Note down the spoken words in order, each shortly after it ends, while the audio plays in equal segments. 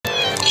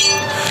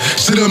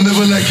Shit, I'm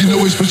never like, you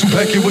know, a special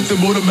packet with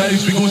them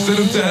automatics. We gon' send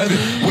them to heaven.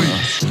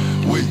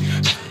 Wait.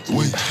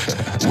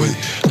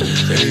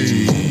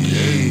 Hey.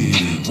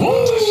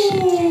 Woo!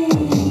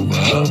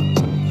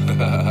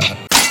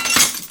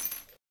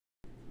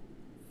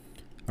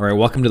 All right,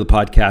 welcome to the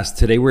podcast.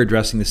 Today we're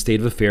addressing the state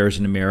of affairs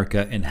in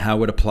America and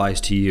how it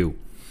applies to you.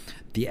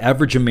 The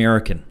average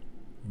American,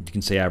 you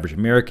can say average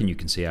American, you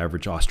can say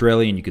average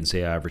Australian, you can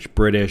say average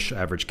British,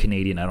 average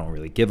Canadian, I don't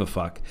really give a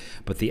fuck.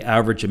 But the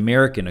average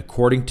American,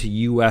 according to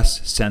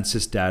US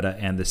Census data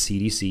and the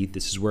CDC,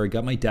 this is where I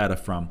got my data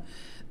from,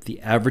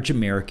 the average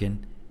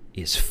American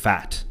is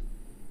fat.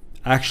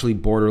 Actually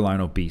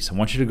borderline obese. I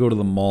want you to go to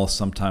the mall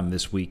sometime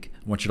this week.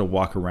 I want you to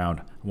walk around.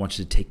 I want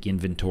you to take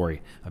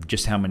inventory of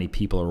just how many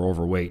people are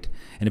overweight.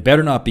 And it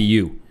better not be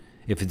you.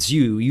 If it's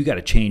you, you got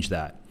to change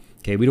that.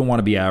 Okay, we don't want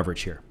to be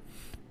average here.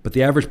 But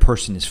the average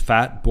person is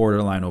fat,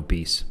 borderline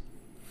obese.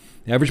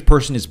 The average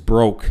person is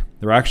broke.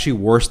 They're actually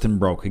worse than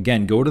broke.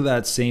 Again, go to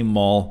that same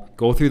mall,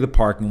 go through the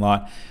parking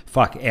lot.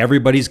 Fuck,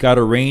 everybody's got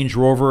a Range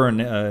Rover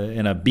and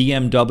a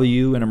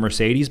BMW and a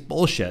Mercedes.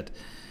 Bullshit.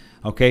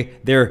 Okay,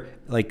 they're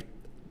like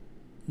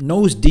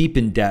nose deep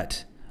in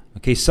debt.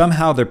 Okay,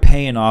 somehow they're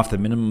paying off the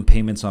minimum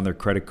payments on their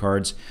credit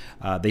cards.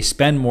 They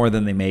spend more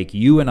than they make.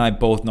 You and I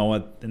both know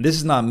it. And this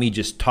is not me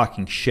just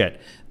talking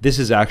shit. This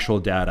is actual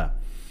data.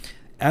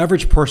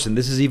 Average person,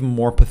 this is even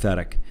more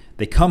pathetic.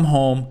 They come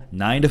home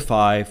 9 to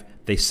 5,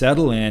 they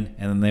settle in,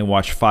 and then they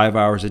watch 5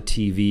 hours of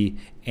TV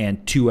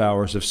and 2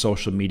 hours of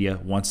social media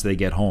once they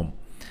get home.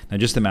 Now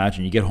just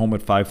imagine, you get home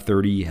at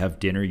 5:30, you have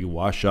dinner, you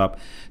wash up.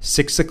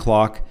 6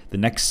 o'clock, the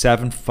next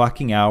 7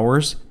 fucking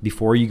hours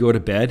before you go to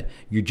bed,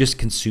 you're just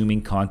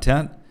consuming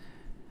content.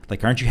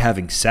 Like, aren't you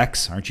having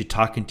sex? Aren't you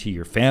talking to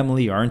your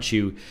family? Aren't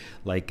you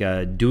like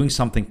doing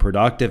something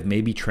productive,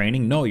 maybe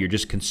training? No, you're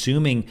just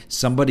consuming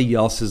somebody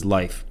else's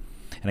life.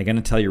 And I'm going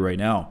to tell you right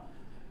now,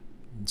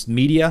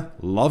 media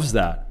loves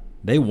that.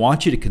 They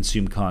want you to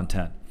consume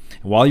content.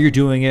 And while you're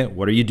doing it,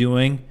 what are you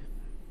doing?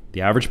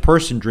 The average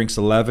person drinks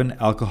 11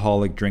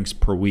 alcoholic drinks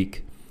per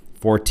week.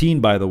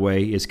 14, by the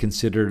way, is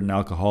considered an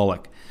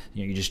alcoholic.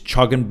 You know, you're just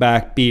chugging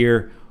back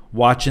beer,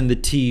 watching the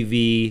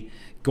TV,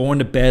 going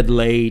to bed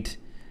late.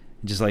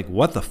 Just like,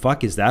 what the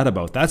fuck is that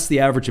about? That's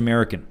the average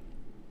American.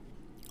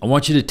 I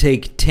want you to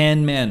take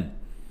 10 men.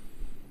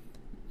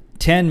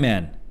 10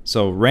 men.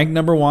 So rank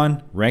number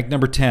 1, rank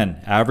number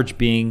 10. Average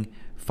being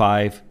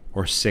 5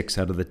 or 6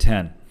 out of the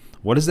 10.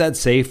 What does that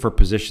say for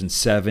positions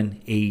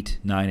 7, 8,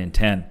 9, and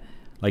 10?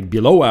 Like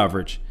below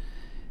average.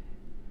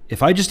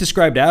 If I just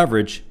described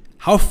average,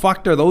 how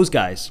fucked are those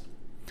guys?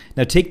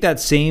 Now take that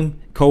same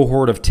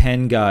cohort of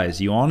 10 guys.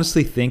 You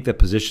honestly think that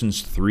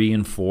positions 3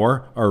 and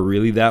 4 are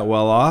really that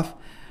well off?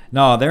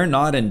 No, they're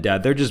not in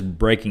debt. They're just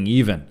breaking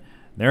even.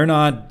 They're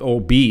not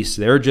obese.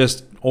 They're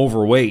just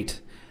overweight.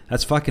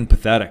 That's fucking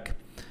pathetic.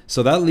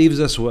 So that leaves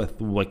us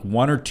with like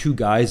 1 or 2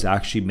 guys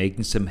actually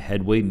making some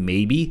headway,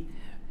 maybe.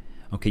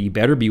 Okay, you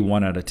better be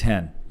 1 out of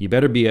 10. You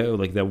better be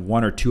like that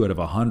 1 or 2 out of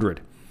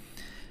 100.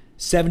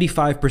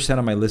 75%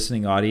 of my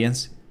listening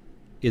audience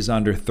is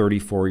under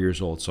 34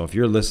 years old. So if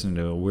you're listening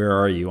to it, where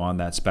are you on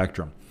that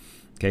spectrum?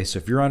 Okay, so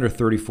if you're under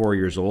 34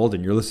 years old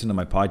and you're listening to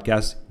my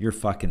podcast, you're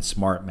fucking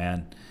smart,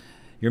 man.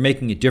 You're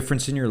making a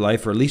difference in your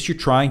life, or at least you're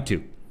trying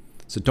to.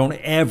 So don't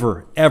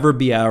ever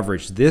be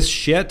average. This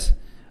shit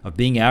of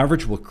being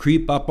average will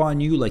creep up on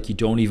you like you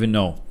don't even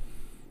know.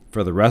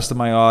 For the rest of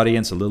my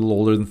audience, a little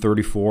older than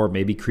 34,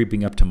 maybe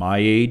creeping up to my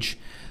age.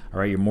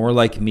 All right, you're more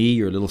like me.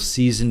 You're a little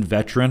seasoned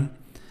veteran.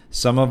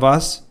 Some of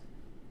us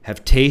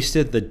have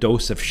tasted the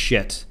dose of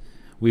shit.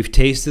 We've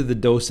tasted the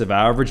dose of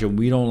average and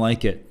we don't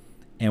like it.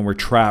 And we're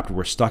trapped.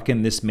 We're stuck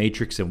in this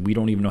matrix and we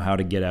don't even know how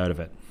to get out of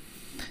it.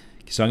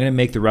 So I'm going to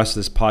make the rest of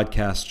this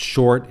podcast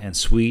short and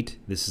sweet.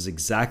 This is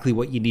exactly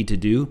what you need to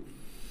do.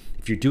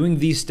 If you're doing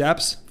these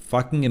steps,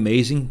 fucking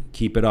amazing,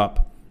 keep it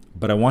up.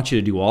 But I want you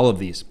to do all of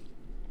these.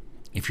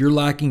 If you're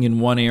lacking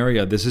in one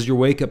area, this is your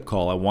wake-up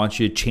call. I want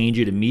you to change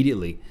it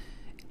immediately.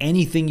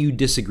 Anything you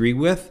disagree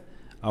with,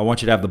 I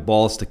want you to have the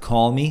balls to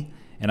call me,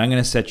 and I'm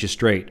going to set you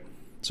straight.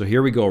 So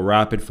here we go,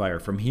 rapid fire.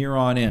 From here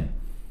on in,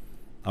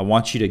 I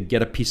want you to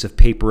get a piece of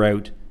paper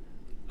out,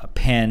 a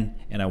pen,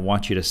 and I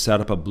want you to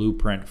set up a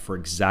blueprint for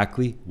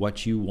exactly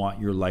what you want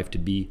your life to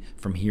be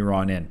from here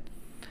on in.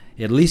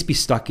 At least be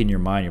stuck in your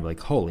mind. You're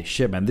like, holy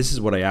shit, man, this is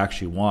what I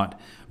actually want,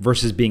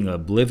 versus being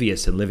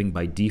oblivious and living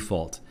by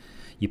default.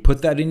 You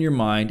put that in your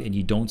mind and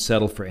you don't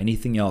settle for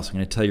anything else. I'm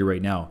going to tell you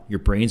right now, your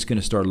brain's going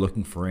to start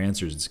looking for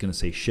answers. It's going to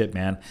say, shit,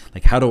 man,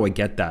 like, how do I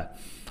get that?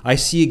 I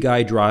see a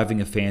guy driving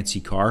a fancy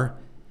car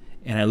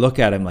and I look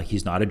at him like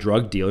he's not a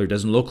drug dealer,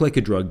 doesn't look like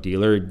a drug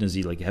dealer. Does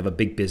he like have a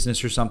big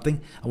business or something?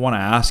 I want to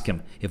ask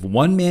him, if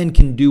one man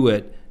can do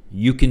it,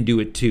 you can do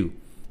it too.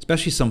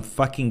 Especially some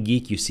fucking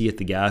geek you see at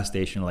the gas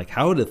station. Like,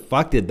 how the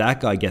fuck did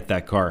that guy get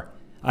that car?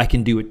 I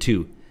can do it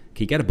too.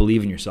 Okay, you got to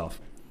believe in yourself.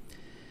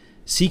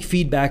 Seek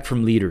feedback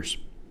from leaders.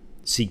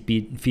 Seek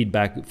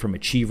feedback from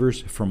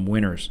achievers, from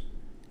winners.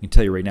 I can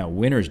tell you right now,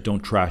 winners don't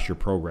trash your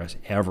progress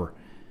ever.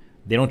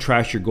 They don't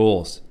trash your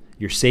goals.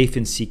 You're safe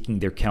in seeking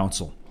their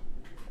counsel.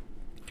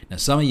 Now,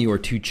 some of you are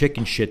too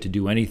chicken shit to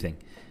do anything.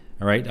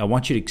 All right. I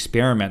want you to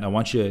experiment. I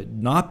want you to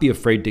not be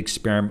afraid to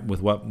experiment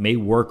with what may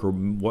work or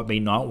what may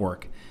not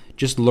work.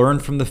 Just learn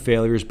from the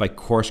failures by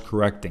course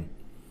correcting.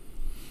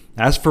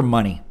 As for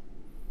money,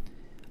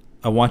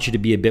 I want you to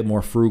be a bit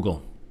more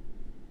frugal.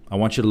 I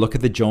want you to look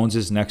at the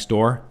Joneses next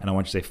door and I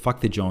want you to say,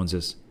 fuck the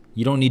Joneses.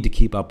 You don't need to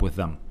keep up with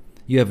them.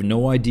 You have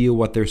no idea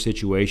what their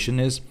situation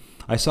is.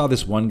 I saw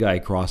this one guy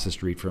across the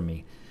street from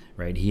me,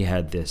 right? He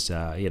had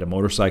he had a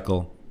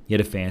motorcycle. He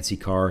had a fancy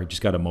car. He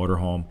just got a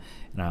motorhome.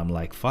 And I'm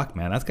like, fuck,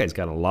 man, that guy's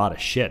got a lot of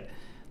shit.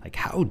 Like,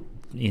 how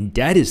in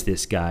debt is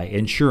this guy?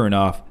 And sure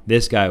enough,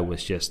 this guy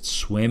was just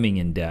swimming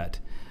in debt.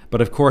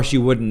 But of course,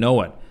 you wouldn't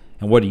know it.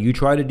 And what do? You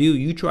try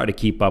to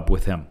keep up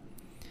with him.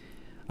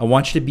 I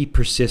want you to be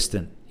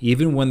persistent,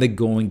 even when the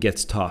going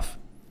gets tough.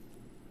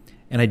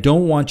 And I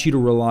don't want you to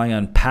rely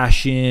on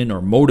passion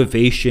or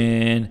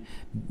motivation.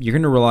 You're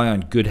going to rely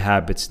on good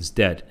habits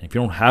instead. And if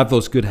you don't have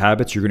those good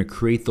habits, you're going to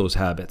create those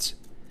habits.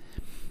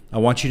 I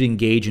want you to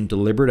engage in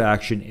deliberate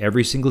action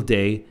every single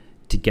day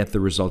to get the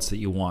results that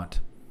you want.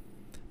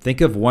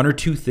 Think of one or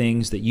two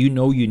things that you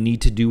know you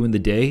need to do in the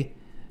day,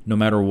 no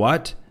matter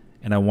what,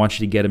 and I want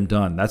you to get them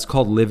done. That's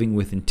called living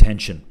with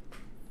intention.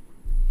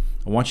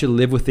 I want you to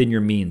live within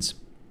your means.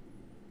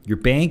 Your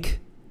bank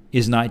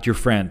is not your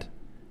friend.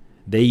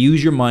 They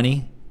use your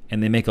money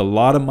and they make a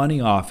lot of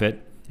money off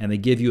it, and they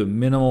give you a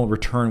minimal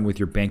return with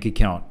your bank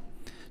account.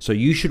 So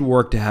you should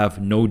work to have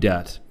no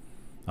debt.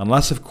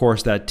 Unless, of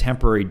course, that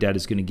temporary debt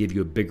is going to give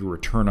you a bigger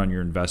return on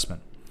your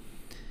investment.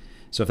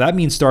 So if that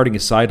means starting a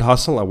side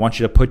hustle, I want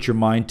you to put your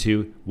mind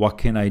to what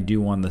can I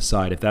do on the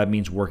side. If that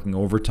means working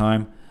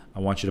overtime, I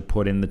want you to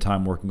put in the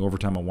time working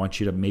overtime. I want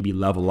you to maybe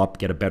level up,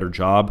 get a better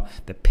job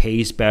that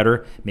pays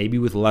better, maybe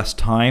with less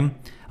time.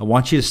 I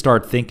want you to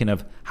start thinking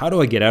of, how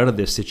do I get out of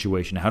this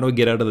situation? How do I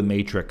get out of the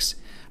matrix?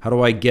 How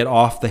do I get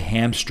off the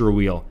hamster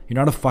wheel? You're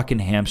not a fucking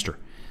hamster.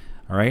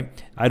 All right.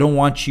 I don't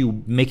want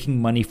you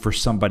making money for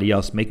somebody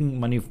else, making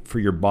money for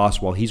your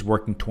boss while he's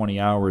working 20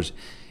 hours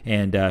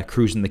and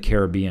cruising the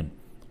Caribbean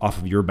off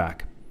of your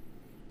back.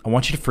 I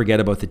want you to forget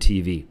about the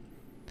TV.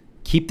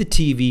 Keep the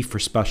TV for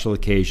special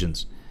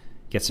occasions.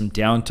 Get some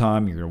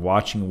downtime. You're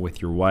watching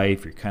with your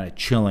wife. You're kind of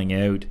chilling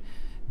out.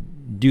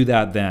 Do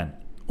that then.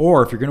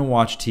 Or if you're going to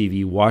watch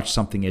TV, watch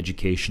something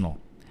educational.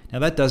 Now,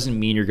 that doesn't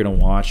mean you're going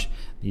to watch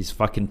these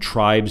fucking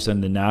tribes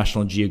on the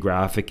National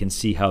Geographic and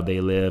see how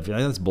they live.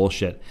 That's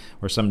bullshit.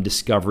 Or some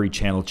Discovery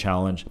Channel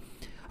challenge.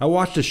 I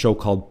watched a show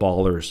called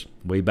Ballers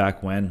way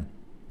back when.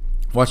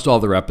 Watched all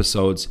their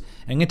episodes.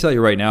 And I'm going to tell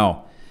you right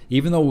now,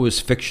 even though it was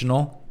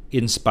fictional,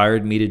 it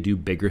inspired me to do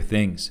bigger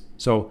things.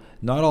 So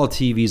not all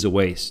TV is a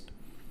waste.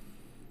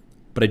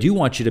 But I do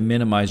want you to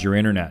minimize your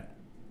internet.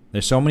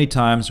 There's so many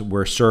times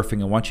we're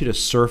surfing. I want you to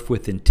surf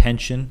with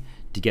intention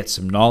to get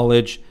some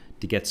knowledge,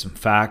 to get some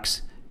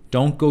facts.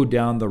 Don't go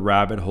down the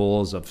rabbit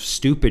holes of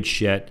stupid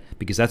shit,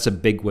 because that's a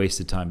big waste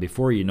of time.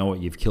 Before you know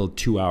it, you've killed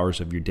 2 hours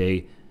of your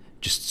day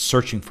just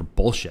searching for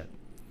bullshit.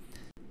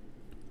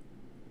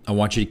 I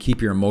want you to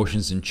keep your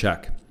emotions in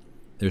check.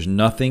 There's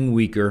nothing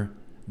weaker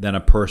than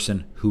a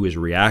person who is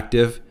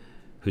reactive,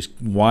 who's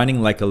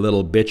whining like a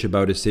little bitch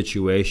about a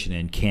situation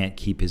and can't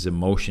keep his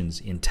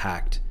emotions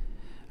intact.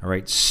 All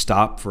right,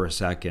 stop for a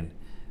second,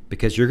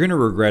 because you're going to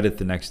regret it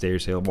the next day. You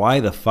say, why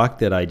the fuck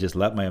did I just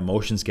let my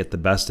emotions get the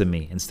best of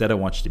me? Instead, I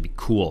want you to be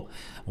cool.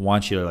 I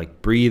want you to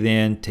breathe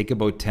in, take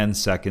about 10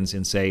 seconds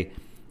and say,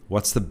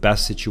 what's the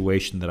best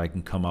situation that I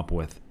can come up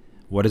with?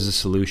 What is the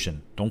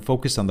solution? Don't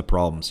focus on the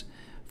problems.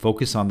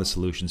 Focus on the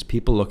solutions.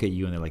 People look at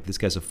you and they're like, this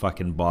guy's a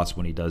fucking boss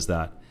when he does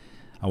that.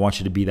 I want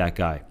you to be that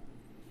guy.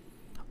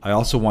 I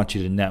also want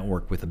you to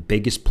network with the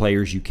biggest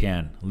players you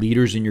can,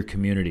 leaders in your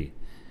community.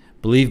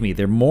 Believe me,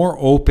 they're more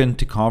open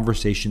to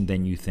conversation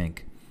than you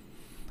think.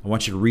 I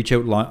want you to reach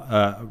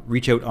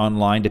out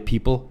online to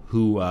people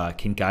who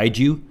can guide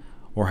you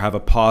or have a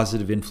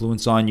positive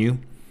influence on you.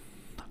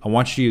 I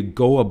want you to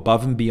go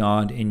above and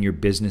beyond in your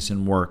business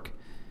and work.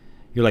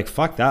 You're like,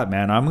 fuck that,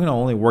 man. I'm going to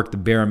only work the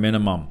bare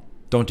minimum.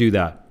 Don't do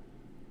that.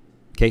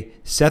 Okay?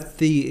 Set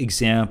the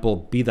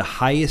example. Be the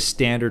highest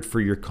standard for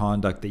your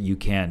conduct that you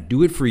can.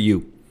 Do it for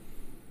you.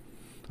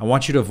 I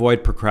want you to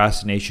avoid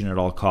procrastination at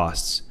all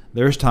costs.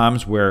 There's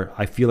times where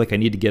I feel like I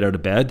need to get out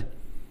of bed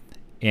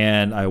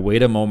and I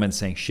wait a moment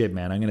saying, shit,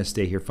 man, I'm going to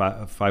stay here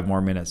five more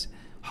minutes.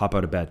 Hop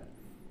out of bed.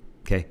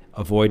 Okay?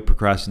 Avoid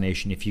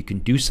procrastination. If you can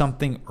do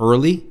something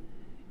early,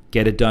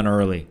 get it done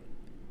early.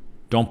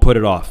 Don't put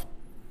it off.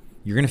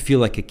 You're going to feel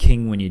like a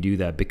king when you do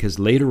that, because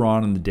later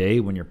on in the day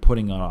when you're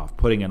putting it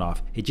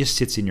off, it just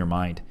sits in your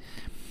mind.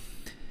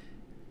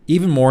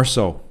 Even more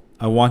so,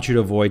 I want you to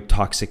avoid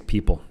toxic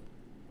people.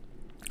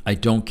 I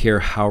don't care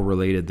how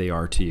related they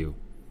are to you.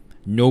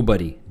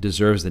 Nobody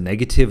deserves the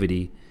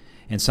negativity,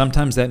 and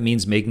sometimes that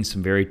means making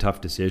some very tough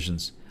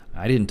decisions.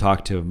 I didn't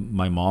talk to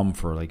my mom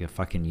for like a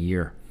fucking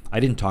year. I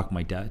didn't talk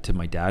to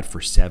my dad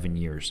for 7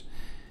 years.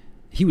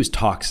 He was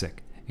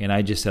toxic, and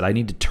I just said I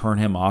need to turn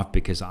him off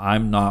because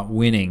I'm not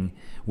winning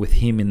with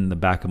him in the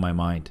back of my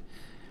mind.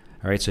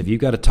 All right, so if you've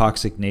got a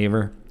toxic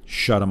neighbor,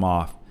 shut him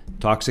off.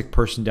 Toxic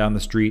person down the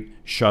street,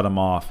 shut them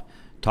off.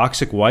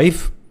 Toxic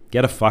wife,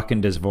 get a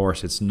fucking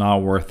divorce. It's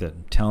not worth it.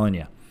 I'm telling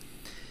you.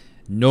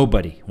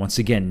 Nobody, once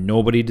again,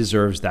 nobody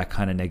deserves that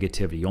kind of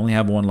negativity. You only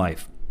have one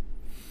life.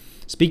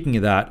 Speaking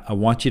of that, I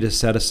want you to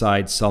set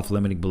aside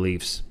self-limiting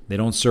beliefs. They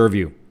don't serve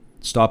you.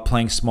 Stop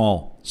playing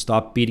small.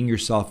 Stop beating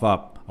yourself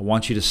up. I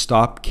want you to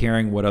stop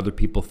caring what other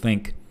people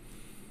think.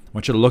 I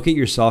want you to look at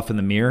yourself in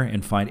the mirror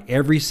and find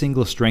every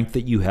single strength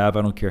that you have.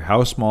 I don't care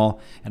how small.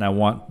 And I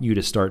want you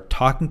to start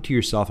talking to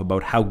yourself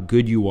about how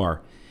good you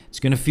are. It's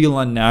going to feel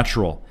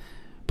unnatural,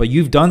 but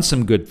you've done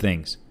some good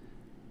things.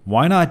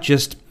 Why not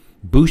just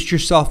boost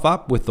yourself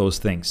up with those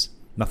things?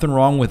 Nothing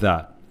wrong with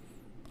that.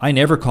 I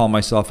never call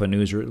myself a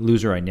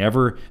loser. I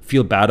never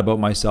feel bad about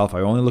myself.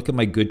 I only look at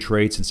my good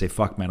traits and say,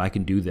 fuck man, I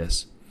can do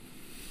this.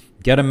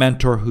 Get a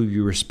mentor who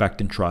you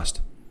respect and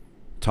trust.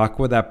 Talk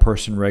with that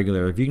person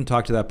regularly. If you can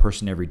talk to that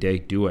person every day,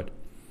 do it.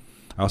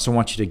 I also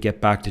want you to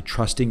get back to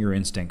trusting your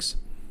instincts.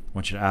 I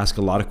want you to ask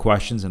a lot of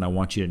questions, and I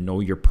want you to know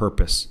your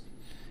purpose.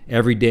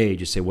 Every day,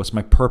 just say, what's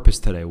my purpose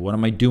today? What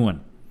am I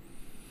doing?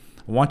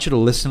 I want you to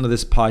listen to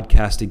this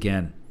podcast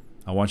again.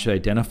 I want you to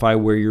identify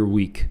where you're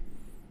weak.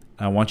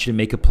 I want you to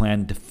make a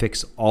plan to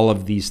fix all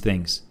of these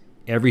things,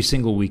 every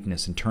single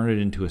weakness, and turn it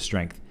into a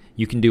strength.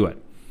 You can do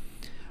it.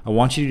 I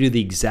want you to do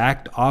the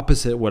exact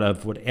opposite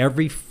of what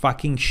every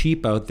fucking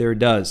sheep out there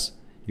does.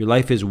 Your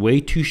life is way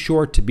too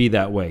short to be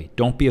that way.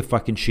 Don't be a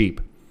fucking sheep.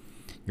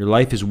 Your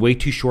life is way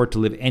too short to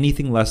live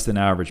anything less than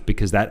average,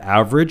 because that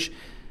average,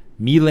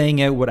 me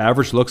laying out what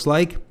average looks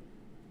like,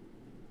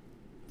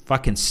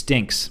 fucking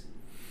stinks.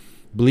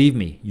 Believe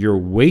me, you're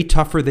way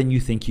tougher than you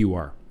think you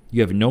are.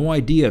 You have no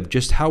idea of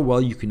just how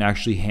well you can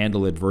actually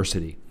handle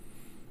adversity.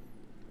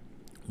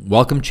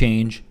 Welcome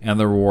change and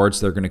the rewards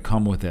that are going to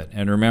come with it.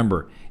 And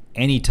remember,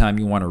 anytime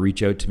you want to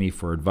reach out to me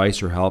for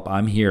advice or help,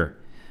 I'm here.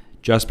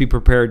 Just be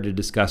prepared to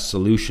discuss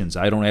solutions.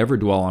 I don't ever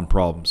dwell on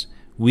problems.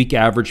 Weak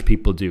average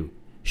people do.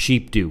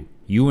 Sheep do.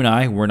 You and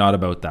I, we're not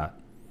about that.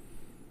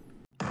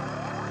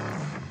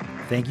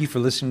 Thank you for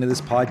listening to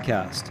this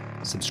podcast.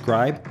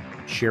 Subscribe,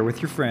 share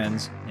with your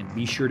friends, and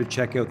be sure to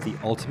check out the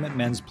Ultimate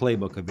Men's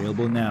Playbook,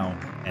 available now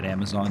at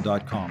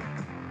Amazon.com.